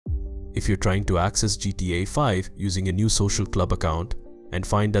If you're trying to access GTA 5 using a new social club account and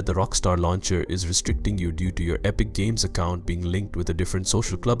find that the Rockstar Launcher is restricting you due to your Epic Games account being linked with a different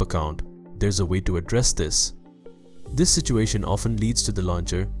social club account, there's a way to address this. This situation often leads to the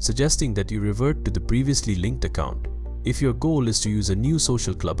launcher suggesting that you revert to the previously linked account. If your goal is to use a new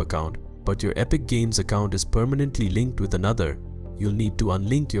social club account, but your Epic Games account is permanently linked with another, you'll need to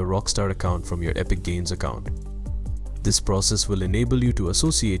unlink your Rockstar account from your Epic Games account. This process will enable you to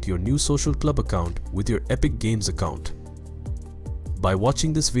associate your new social club account with your Epic Games account. By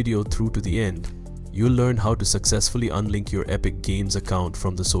watching this video through to the end, you'll learn how to successfully unlink your Epic Games account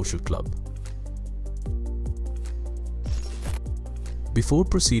from the social club. Before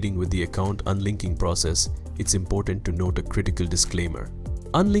proceeding with the account unlinking process, it's important to note a critical disclaimer.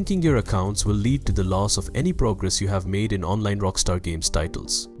 Unlinking your accounts will lead to the loss of any progress you have made in online Rockstar Games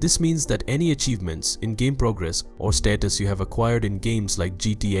titles. This means that any achievements, in-game progress, or status you have acquired in games like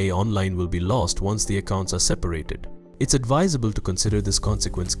GTA Online will be lost once the accounts are separated. It's advisable to consider this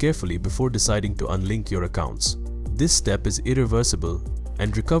consequence carefully before deciding to unlink your accounts. This step is irreversible,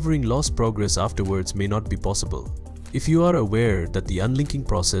 and recovering lost progress afterwards may not be possible. If you are aware that the unlinking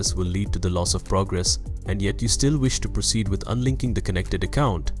process will lead to the loss of progress, and yet you still wish to proceed with unlinking the connected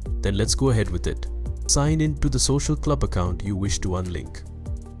account, then let's go ahead with it. Sign in to the social club account you wish to unlink.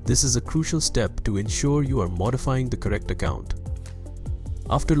 This is a crucial step to ensure you are modifying the correct account.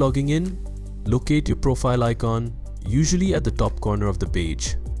 After logging in, locate your profile icon, usually at the top corner of the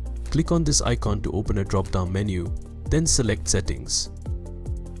page. Click on this icon to open a drop-down menu, then select Settings.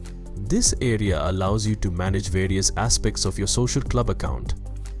 This area allows you to manage various aspects of your social club account.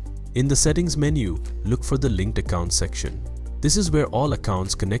 In the Settings menu, look for the Linked Accounts section. This is where all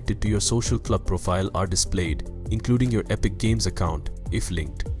accounts connected to your social club profile are displayed, including your Epic Games account, if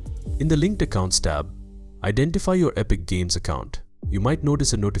linked. In the Linked Accounts tab, identify your Epic Games account. You might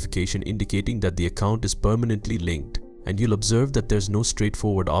notice a notification indicating that the account is permanently linked, and you'll observe that there's no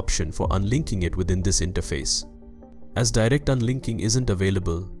straightforward option for unlinking it within this interface. As direct unlinking isn't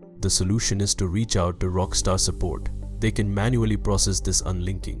available, the solution is to reach out to Rockstar support. They can manually process this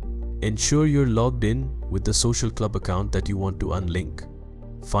unlinking. Ensure you're logged in with the social club account that you want to unlink.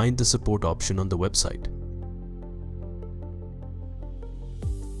 Find the support option on the website.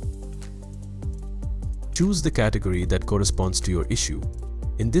 Choose the category that corresponds to your issue.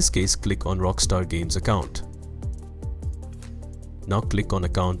 In this case, click on Rockstar Games account. Now click on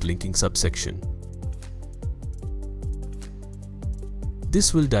Account Linking subsection.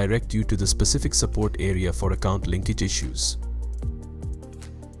 This will direct you to the specific support area for account linkage issues.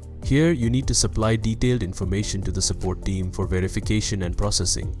 Here, you need to supply detailed information to the support team for verification and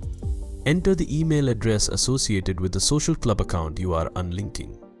processing. Enter the email address associated with the social club account you are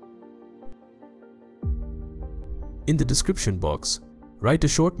unlinking. In the description box, write a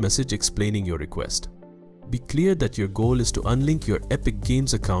short message explaining your request. Be clear that your goal is to unlink your Epic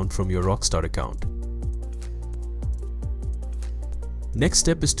Games account from your Rockstar account. Next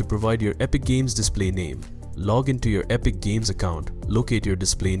step is to provide your Epic Games display name. Log into your Epic Games account, locate your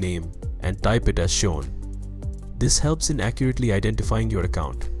display name, and type it as shown. This helps in accurately identifying your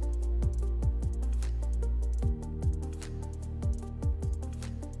account.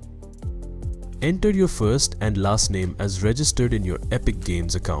 Enter your first and last name as registered in your Epic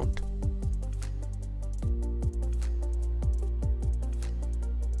Games account.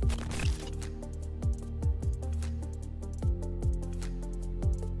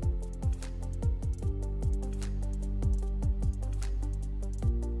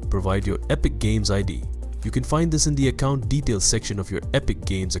 Provide your Epic Games ID. You can find this in the account details section of your Epic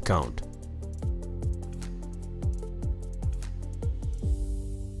Games account.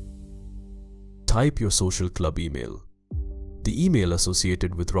 Type your social club email. The email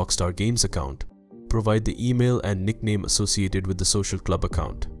associated with Rockstar Games account. Provide the email and nickname associated with the social club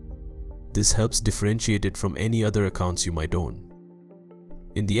account. This helps differentiate it from any other accounts you might own.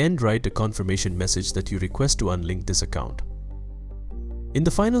 In the end, write a confirmation message that you request to unlink this account. In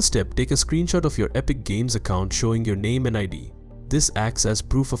the final step, take a screenshot of your Epic Games account showing your name and ID. This acts as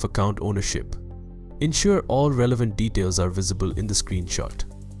proof of account ownership. Ensure all relevant details are visible in the screenshot.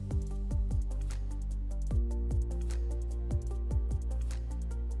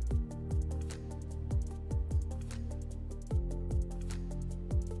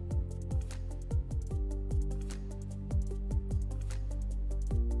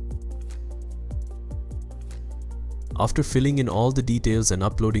 After filling in all the details and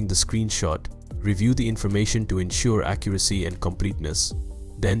uploading the screenshot, review the information to ensure accuracy and completeness.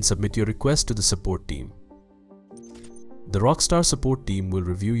 Then submit your request to the support team. The Rockstar support team will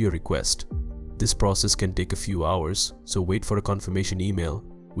review your request. This process can take a few hours, so wait for a confirmation email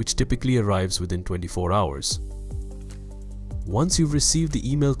which typically arrives within 24 hours. Once you've received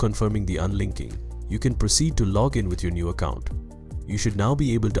the email confirming the unlinking, you can proceed to log in with your new account. You should now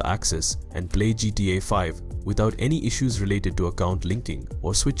be able to access and play GTA 5 without any issues related to account linking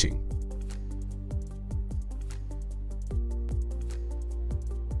or switching.